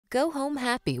Go home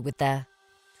happy with the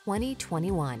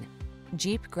 2021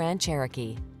 Jeep Grand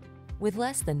Cherokee. With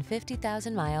less than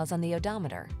 50,000 miles on the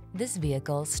odometer, this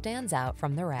vehicle stands out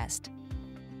from the rest.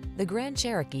 The Grand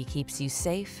Cherokee keeps you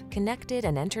safe, connected,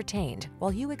 and entertained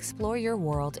while you explore your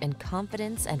world in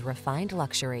confidence and refined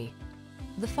luxury.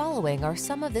 The following are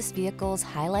some of this vehicle's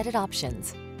highlighted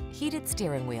options: heated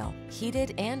steering wheel,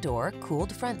 heated and/or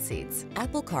cooled front seats,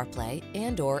 Apple CarPlay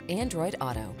and/or Android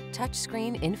Auto,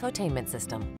 touchscreen infotainment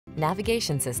system,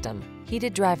 navigation system,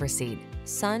 heated driver's seat,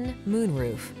 sun,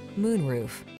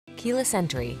 moonroof, keyless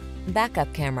entry,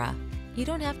 backup camera. You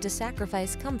don't have to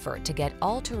sacrifice comfort to get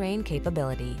all-terrain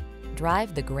capability.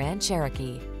 Drive the Grand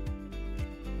Cherokee.